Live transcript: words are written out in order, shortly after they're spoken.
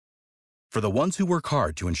For the ones who work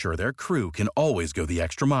hard to ensure their crew can always go the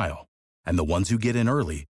extra mile, and the ones who get in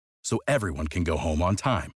early so everyone can go home on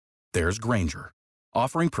time, there's Grainger,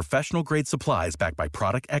 offering professional-grade supplies backed by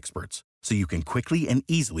product experts so you can quickly and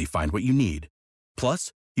easily find what you need.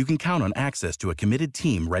 Plus, you can count on access to a committed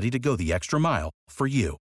team ready to go the extra mile for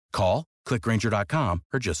you. Call, click Grainger.com,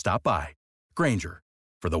 or just stop by. Grainger,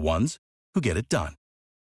 for the ones who get it done.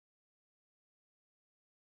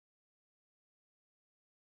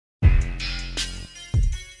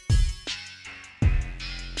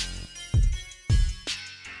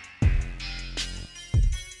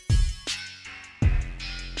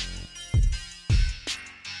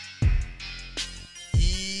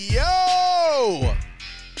 Yo!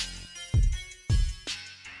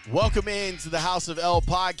 Welcome into the House of L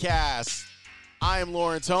podcast. I am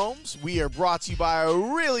Lawrence Holmes. We are brought to you by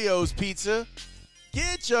Aurelio's Pizza.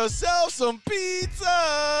 Get yourself some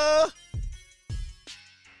pizza!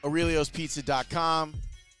 AureliosPizza.com.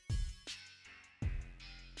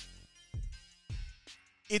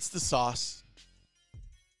 It's the sauce.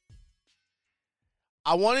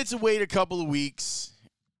 I wanted to wait a couple of weeks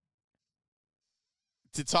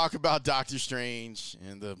to talk about Doctor Strange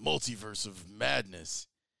and the multiverse of madness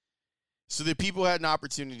so that people had an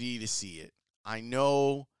opportunity to see it. I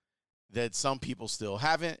know that some people still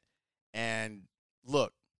haven't. And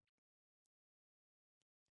look,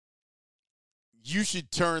 you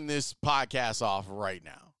should turn this podcast off right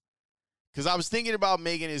now, because I was thinking about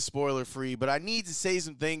making it spoiler free, but I need to say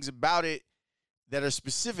some things about it that are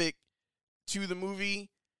specific to the movie.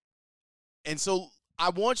 And so I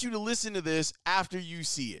want you to listen to this after you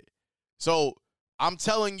see it. So I'm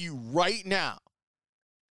telling you right now,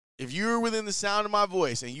 if you're within the sound of my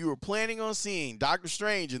voice and you are planning on seeing Doctor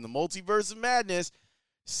Strange in the Multiverse of Madness,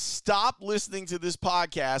 stop listening to this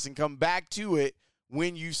podcast and come back to it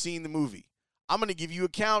when you've seen the movie. I'm going to give you a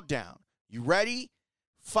countdown. You ready?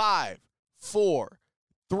 5, 4,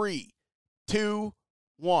 3, 2,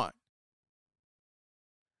 1.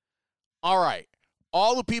 All right.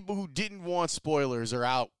 All the people who didn't want spoilers are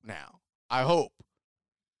out now, I hope.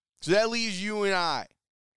 So that leaves you and I.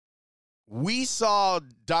 We saw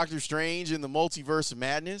Doctor Strange in the Multiverse of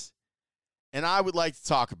Madness, and I would like to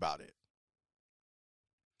talk about it.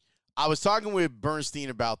 I was talking with Bernstein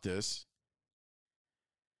about this,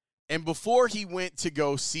 and before he went to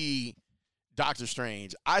go see Doctor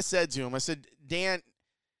Strange, I said to him, I said, Dan,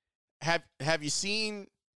 have you seen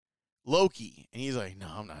Loki? And he's like, no,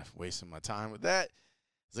 I'm not wasting my time with that.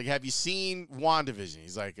 He's like, have you seen WandaVision?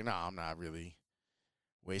 He's like, no, I'm not really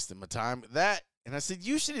wasting my time with that. And I said,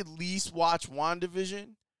 you should at least watch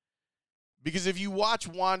WandaVision, because if you watch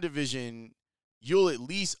WandaVision, you'll at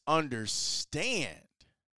least understand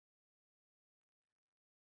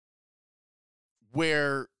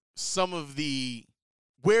where the story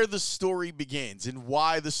begins and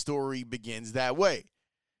why the story begins that way.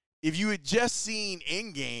 If you had just seen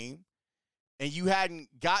Endgame and you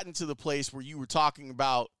hadn't gotten to the place where you were talking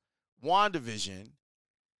about WandaVision,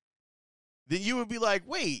 then you would be like,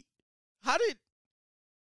 wait, how did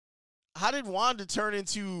Wanda turn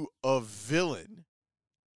into a villain?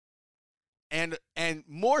 And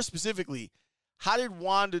more specifically, how did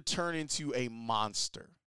Wanda turn into a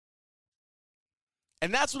monster?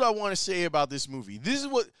 And that's what I want to say about this movie. This is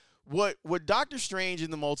what Doctor Strange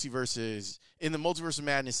in the Multiverse of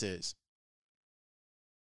Madness is.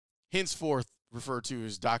 Henceforth referred to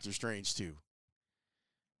as Doctor Strange 2.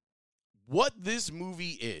 What this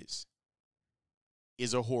movie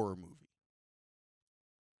is a horror movie.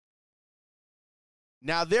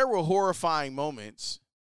 Now, there were horrifying moments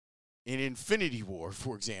in Infinity War,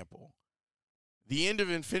 for example. The end of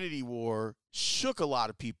Infinity War shook a lot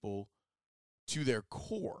of people to their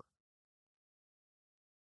core.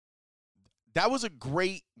 That was a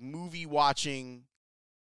great movie watching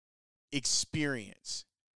experience.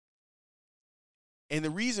 And the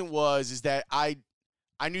reason is that I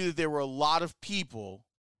knew that there were a lot of people.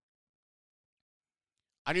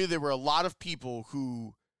 I knew there were a lot of people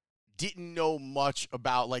who didn't know much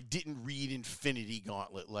about, like, didn't read Infinity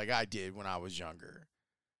Gauntlet like I did when I was younger.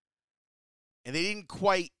 And they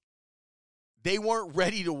weren't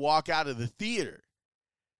ready to walk out of the theater.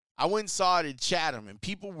 I went and saw it at Chatham, and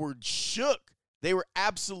people were shook. They were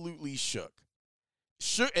absolutely shook.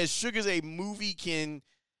 As shook as a movie can.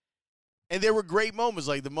 And there were great moments,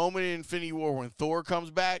 like the moment in Infinity War when Thor comes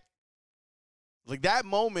back. Like, that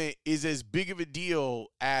moment is as big of a deal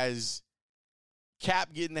as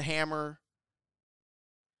Cap getting the hammer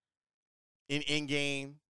in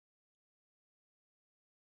Endgame.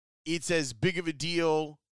 It's as big of a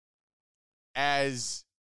deal as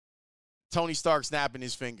Tony Stark snapping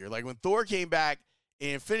his finger. Like, when Thor came back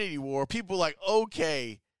in Infinity War, people were like,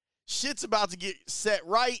 okay, shit's about to get set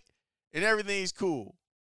right and everything's cool.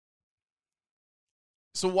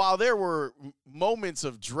 So while there were moments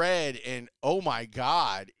of dread and oh my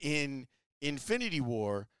God in Infinity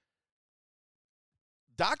War,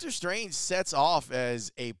 Doctor Strange sets off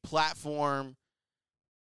as a platform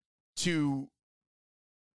to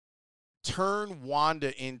turn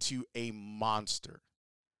Wanda into a monster.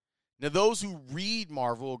 Now, those who read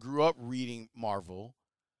Marvel, grew up reading Marvel,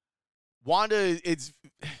 Wanda,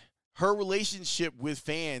 her relationship with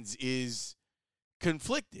fans is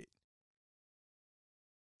conflicted.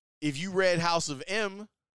 If you read House of M,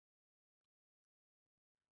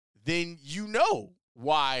 then you know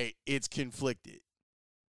why it's conflicted.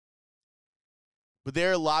 But there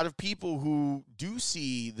are a lot of people who do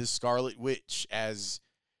see the Scarlet Witch as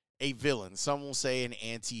a villain. Some will say an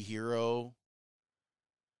anti-hero.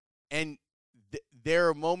 And there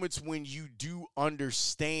are moments when you do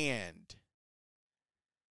understand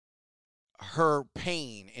her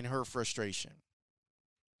pain and her frustration.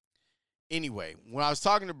 Anyway, when I was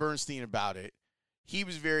talking to Bernstein about it, he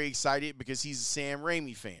was very excited because he's a Sam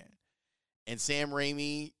Raimi fan. And Sam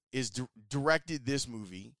Raimi is directed this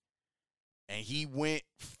movie, and he went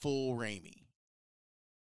full Raimi.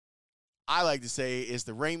 I like to say it's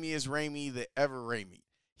the Raimiest Raimi that ever Raimi.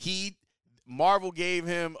 Marvel gave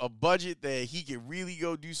him a budget that he could really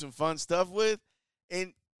go do some fun stuff with,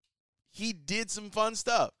 and he did some fun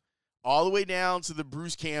stuff, all the way down to the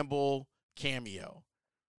Bruce Campbell cameo.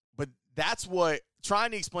 But that's what,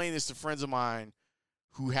 trying to explain this to friends of mine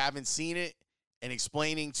who haven't seen it and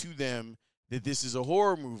explaining to them that this is a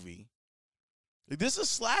horror movie. Like, this is a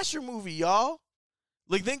slasher movie, y'all.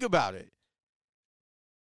 Like, think about it.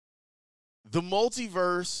 The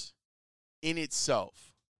multiverse in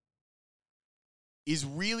itself is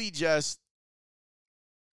really just,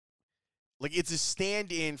 like, it's a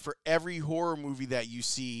stand-in for every horror movie that you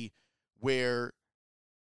see where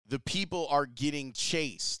the people are getting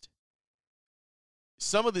chased.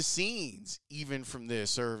 Some of the scenes, even from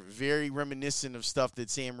this, are very reminiscent of stuff that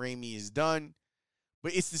Sam Raimi has done.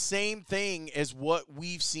 But it's the same thing as what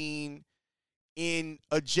we've seen in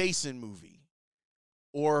a Jason movie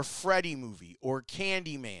or a Freddy movie or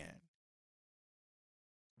Candyman,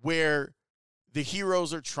 where the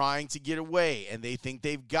heroes are trying to get away and they think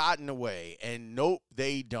they've gotten away, and nope,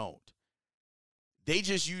 they don't. They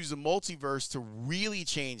just use the multiverse to really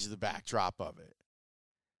change the backdrop of it.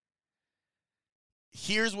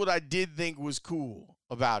 Here's what I did think was cool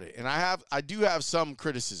about it. And I do have some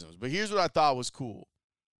criticisms, but here's what I thought was cool.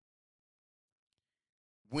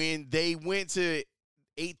 When they went to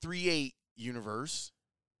 838 universe,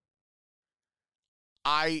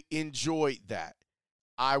 I enjoyed that.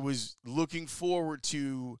 I was looking forward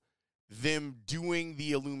to them doing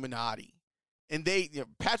the Illuminati. And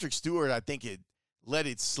Patrick Stewart, I think, had let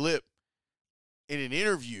it slip in an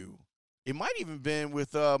interview. It might even been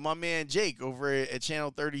with my man Jake over at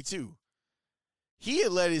Channel 32. He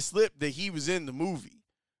had let it slip that he was in the movie.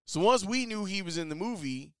 So once we knew he was in the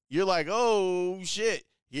movie, you're like, oh, shit,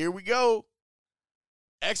 here we go.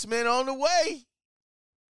 X-Men on the way.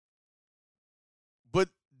 But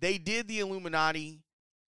they did the Illuminati,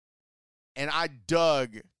 and I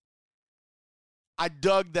dug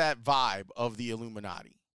that vibe of the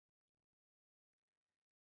Illuminati.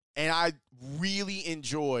 And I really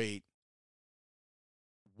enjoyed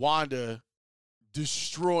Wanda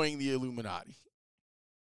destroying the Illuminati.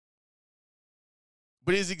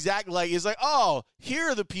 But it's exactly like, it's like, oh, here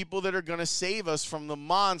are the people that are going to save us from the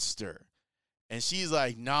monster. And she's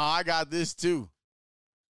like, nah, I got this too.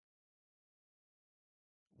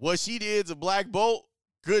 What she did to Black Bolt,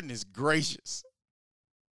 goodness gracious.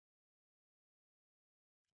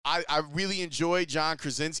 I really enjoyed John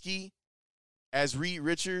Krasinski as Reed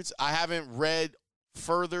Richards. I haven't read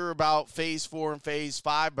further about Phase 4 and Phase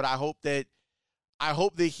 5, but I hope that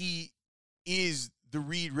he is the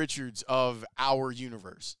Reed Richards of our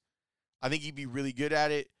universe. I think he'd be really good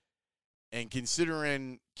at it. And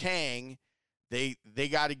considering Kang, they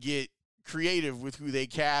got to get creative with who they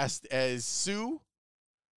cast as Sue.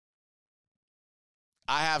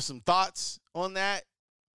 I have some thoughts on that.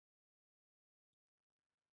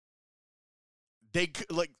 They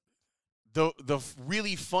could, like, the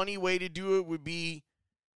really funny way to do it would be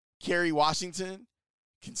Kerry Washington,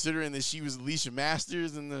 considering that she was Alicia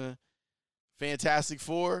Masters in the Fantastic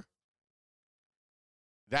Four.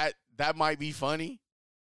 That might be funny.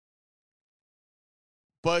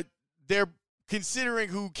 But they're considering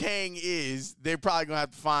who Kang is, they're probably going to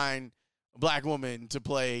have to find a black woman to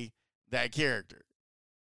play that character.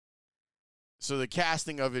 So the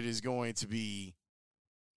casting of it is going to be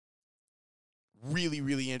really,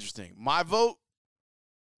 really interesting. My vote,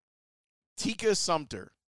 Tika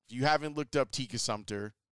Sumpter. If you haven't looked up Tika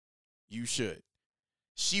Sumpter, you should.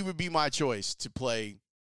 She would be my choice to play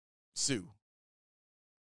Sue.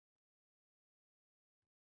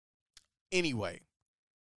 Anyway,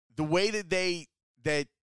 the way that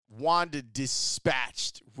Wanda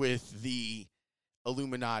dispatched with the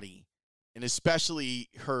Illuminati, and especially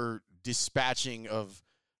her dispatching of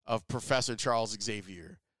Professor Charles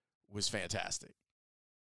Xavier, was fantastic.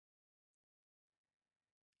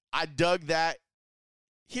 I dug that.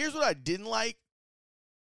 Here's what I didn't like.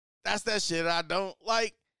 That's that shit I don't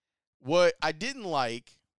like. What I didn't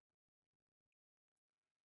like,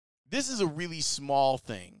 this is a really small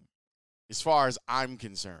thing as far as I'm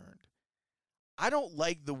concerned. I don't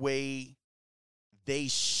like the way they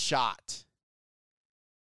shot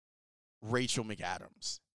Rachel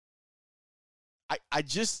McAdams. I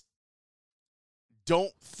just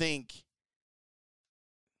don't think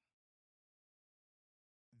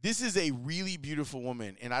this is a really beautiful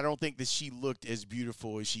woman, and I don't think that she looked as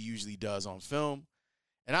beautiful as she usually does on film.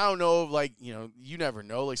 And I don't know, like, you know, you never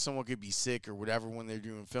know. Like, someone could be sick or whatever when they're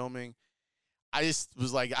doing filming. I just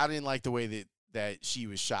was like, I didn't like the way that she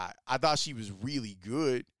was shot. I thought she was really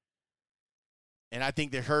good. And I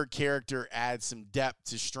think that her character adds some depth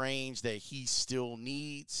to Strange that he still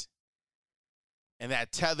needs. And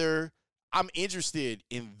that tether, I'm interested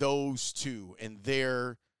in those two and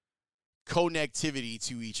their connectivity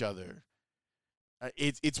to each other.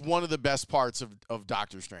 It's one of the best parts of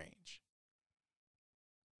Doctor Strange.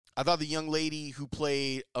 I thought the young lady who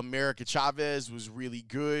played America Chavez was really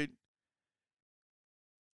good.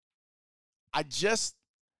 I just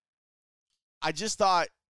thought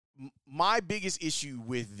my biggest issue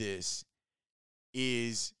with this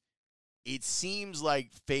is it seems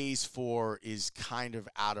like Phase 4 is kind of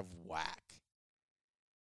out of whack.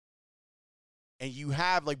 And you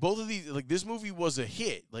have, like, both of these, like, this movie was a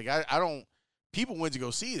hit. Like, I don't, people went to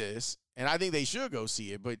go see this, and I think they should go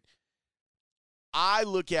see it. But I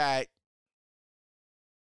look at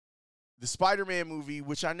the Spider-Man movie,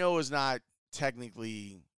 which I know is not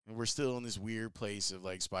technically, and we're still in this weird place of,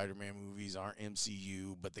 like, Spider-Man movies aren't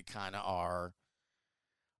MCU, but they kind of are.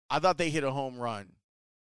 I thought they hit a home run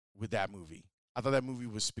with that movie. I thought that movie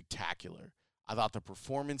was spectacular. I thought the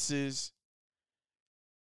performances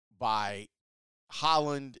by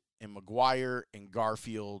Holland and Maguire and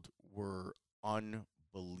Garfield were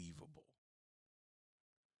unbelievable.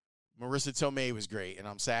 Marissa Tomei was great, and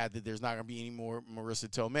I'm sad that there's not going to be any more Marissa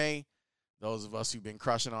Tomei. Those of us who've been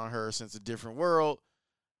crushing on her since A Different World,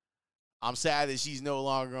 I'm sad that she's no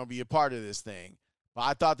longer going to be a part of this thing. But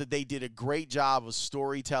I thought that they did a great job of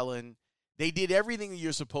storytelling. They did everything that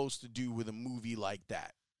you're supposed to do with a movie like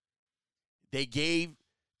that. They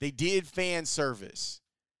did fan service.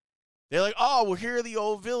 They're like, oh, well, here are the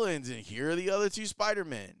old villains, and here are the other two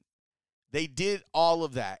Spider-Men. They did all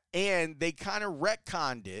of that, and they kind of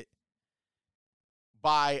retconned it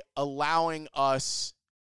by allowing us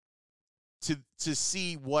to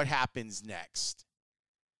see what happens next.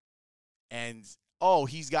 And, oh,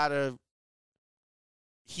 he's got to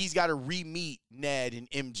re-meet Ned and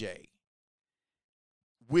MJ.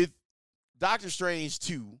 With Doctor Strange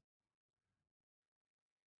 2,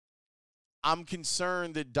 I'm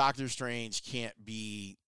concerned that Doctor Strange can't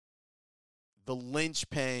be the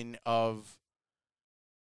linchpin of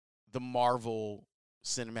the Marvel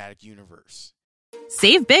Cinematic Universe.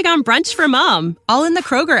 Save big on brunch for mom, all in the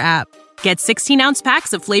Kroger app. Get 16-ounce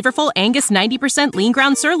packs of flavorful Angus 90% lean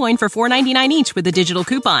ground sirloin for $4.99 each with a digital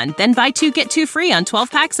coupon. Then buy 2, get 2 free on 12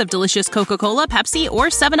 packs of delicious Coca-Cola, Pepsi, or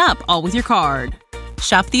 7-Up, all with your card.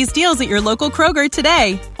 Shop these deals at your local Kroger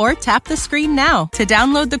today, or tap the screen now to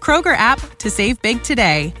download the Kroger app to save big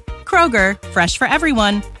today. Kroger, fresh for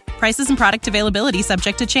everyone. Prices and product availability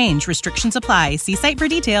subject to change. Restrictions apply. See site for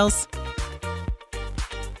details.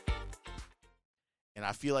 And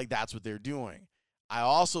I feel like that's what they're doing. I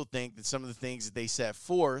also think that some of the things that they set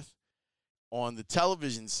forth on the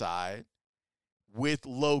television side with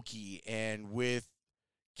Loki and with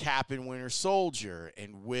Cap and Winter Soldier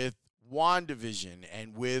and with WandaVision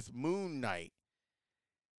and with Moon Knight,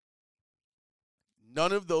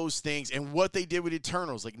 none of those things, and what they did with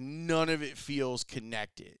Eternals, like, none of it feels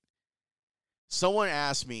connected. Someone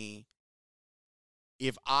asked me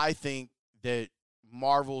if I think that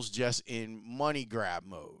Marvel's just in money grab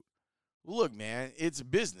mode. Look, man, it's a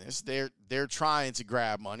business. They're trying to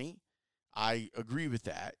grab money. I agree with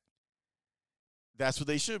that. That's what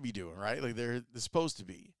they should be doing, right? Like, they're supposed to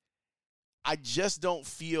be. I just don't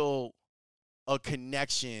feel a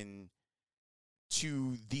connection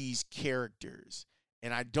to these characters.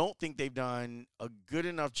 And I don't think they've done a good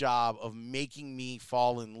enough job of making me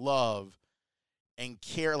fall in love and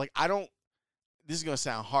care. Like, this is going to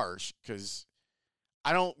sound harsh because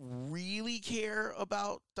I don't really care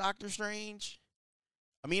about Doctor Strange.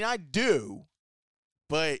 I mean, I do,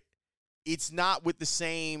 but it's not with the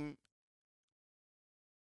same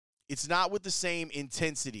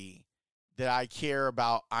intensity that I care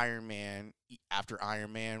about Iron Man after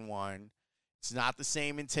Iron Man 1. It's not the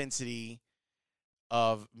same intensity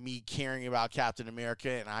of me caring about Captain America,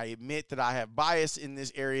 and I admit that I have bias in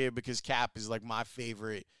this area because Cap is like my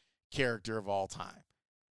favorite character of all time.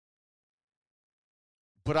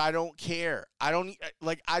 But I don't care.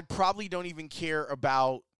 I probably don't even care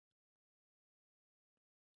about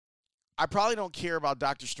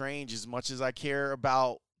Doctor Strange as much as I care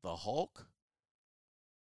about the Hulk.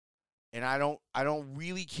 And I don't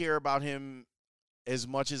really care about him as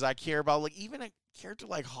much as I care about like even a character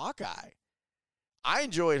like Hawkeye. I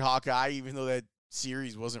enjoyed Hawkeye, even though that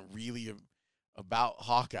series wasn't really about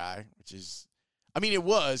Hawkeye, which is, I mean, it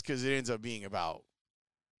was because it ends up being about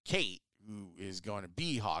Kate, who is going to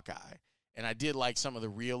be Hawkeye. And I did like some of the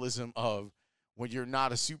realism of when you're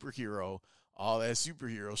not a superhero, all that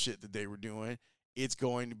superhero shit that they were doing, it's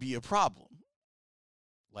going to be a problem.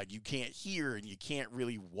 Like, you can't hear and you can't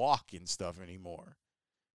really walk and stuff anymore.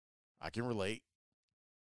 I can relate.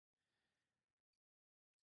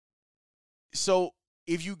 So,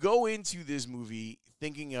 if you go into this movie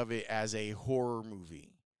thinking of it as a horror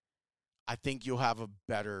movie, I think you'll have a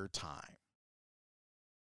better time.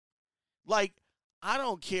 Like, I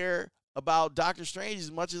don't care about Doctor Strange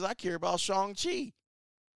as much as I care about Shang-Chi.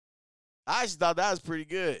 I just thought that was pretty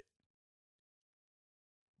good.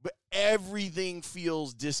 But everything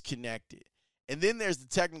feels disconnected. And then there's the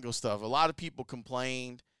technical stuff. A lot of people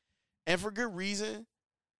complained, and for good reason,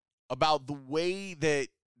 about the way that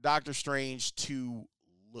Doctor Strange 2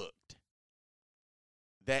 looked.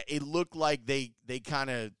 That it looked like they kind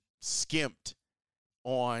of skimped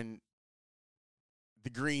on the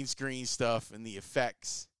green screen stuff and the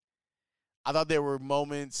effects. I thought there were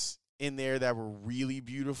moments in there that were really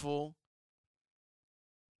beautiful.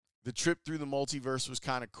 The trip through the multiverse was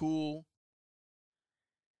kind of cool.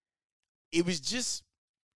 It was just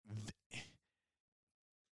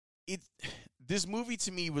this movie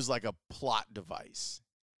to me was like a plot device.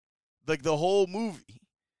 Like the whole movie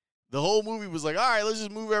was like, all right, let's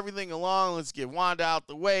just move everything along. Let's get Wanda out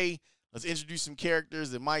the way. Let's introduce some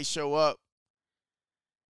characters that might show up.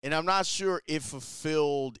 And I'm not sure it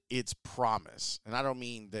fulfilled its promise. And I don't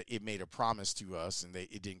mean that it made a promise to us and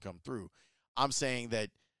it didn't come through. I'm saying that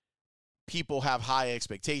people have high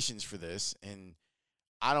expectations for this, and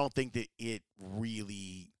I don't think that they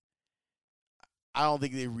really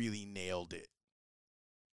nailed it.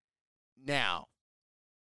 Now,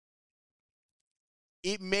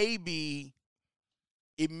 it may be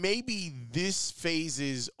this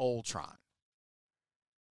phase's Ultron.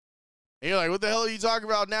 And you're like, what the hell are you talking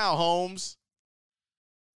about now, Holmes?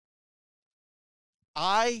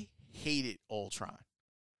 I hated Ultron.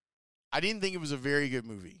 I didn't think it was a very good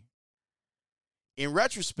movie. In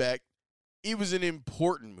retrospect, it was an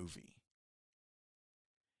important movie.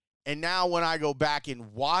 And now when I go back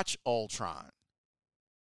and watch Ultron,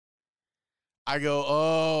 I go,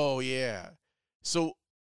 oh, yeah. So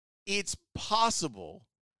it's possible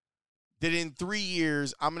that in 3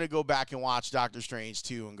 years, I'm going to go back and watch Doctor Strange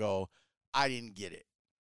 2 and go, I didn't get it.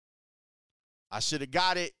 I should have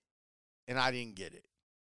got it, and I didn't get it.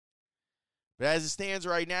 But as it stands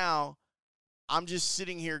right now, I'm just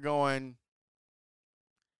sitting here going,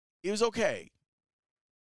 it was okay.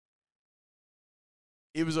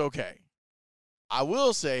 It was okay. I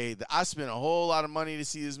will say that I spent a whole lot of money to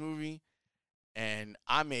see this movie, and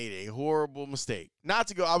I made a horrible mistake. I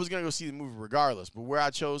was going to go see the movie regardless, but where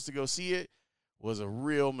I chose to go see it was a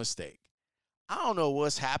real mistake. I don't know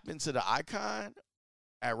what's happened to the Icon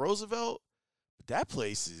at Roosevelt, but that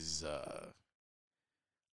place is,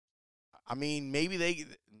 I mean, maybe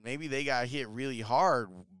they got hit really hard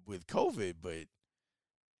with COVID, but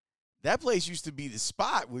that place used to be the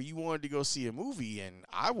spot where you wanted to go see a movie, and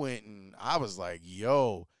I went and I was like,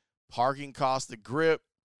 yo, parking cost a grip.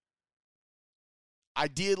 I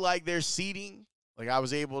did like their seating. Like, I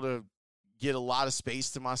was able to get a lot of space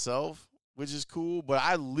to myself, which is cool, but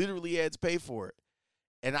I literally had to pay for it.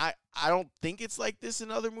 And I don't think it's like this in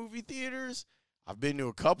other movie theaters. I've been to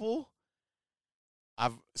a couple.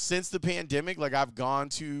 Since the pandemic, like, I've gone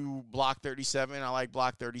to Block 37. I like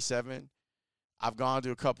Block 37. I've gone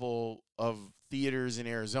to a couple of theaters in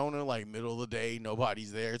Arizona, like middle of the day,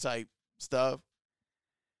 nobody's there type stuff.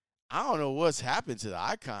 I don't know what's happened to the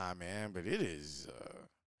Icon, man, but it is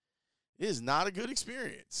It is not a good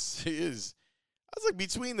experience. It is. I was like,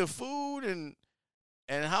 between the food and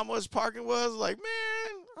how much parking was, like,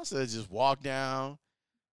 man, I said just walk down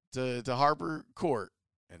to Harper Court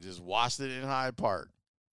and just watched it in Hyde Park.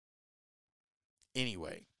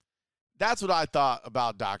 Anyway, that's what I thought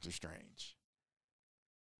about Doctor Strange.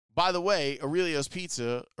 By the way, Aurelio's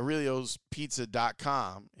Pizza,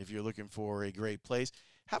 aureliospizza.com, if you're looking for a great place,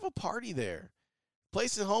 have a party there.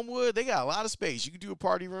 Place in Homewood, they got a lot of space. You can do a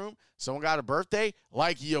party room. Someone got a birthday,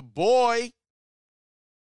 like your boy.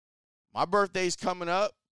 My birthday's coming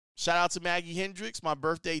up. Shout out to Maggie Hendricks, my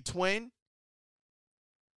birthday twin.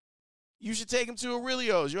 You should take him to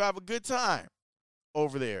Aurelio's. You'll have a good time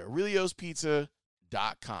over there.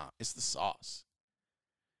 aureliospizza.com. It's the sauce.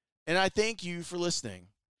 And I thank you for listening.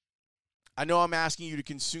 I know I'm asking you to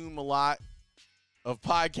consume a lot of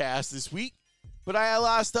podcasts this week, but I had a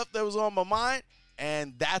lot of stuff that was on my mind,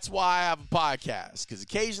 and that's why I have a podcast, because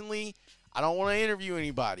occasionally I don't want to interview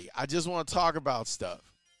anybody. I just want to talk about stuff.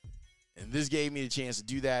 And this gave me the chance to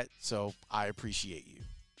do that, so I appreciate you.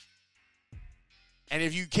 And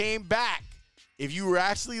if you came back, if you were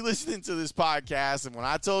actually listening to this podcast, and when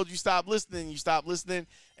I told you stop listening, you stopped listening,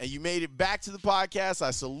 and you made it back to the podcast,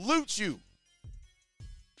 I salute you.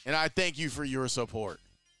 And I thank you for your support.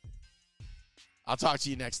 I'll talk to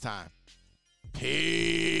you next time.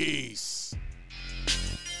 Peace.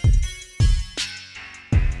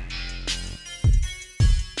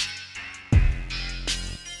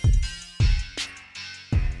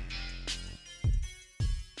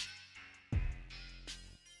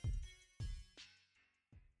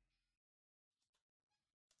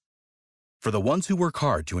 For the ones who work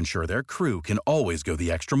hard to ensure their crew can always go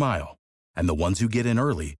the extra mile, and the ones who get in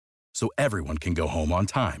early so everyone can go home on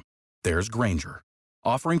time, there's Grainger,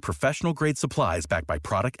 offering professional-grade supplies backed by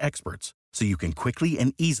product experts so you can quickly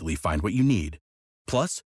and easily find what you need.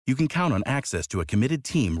 Plus, you can count on access to a committed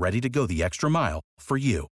team ready to go the extra mile for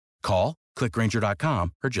you. Call, click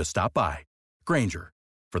Grainger.com, or just stop by. Grainger,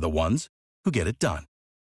 for the ones who get it done.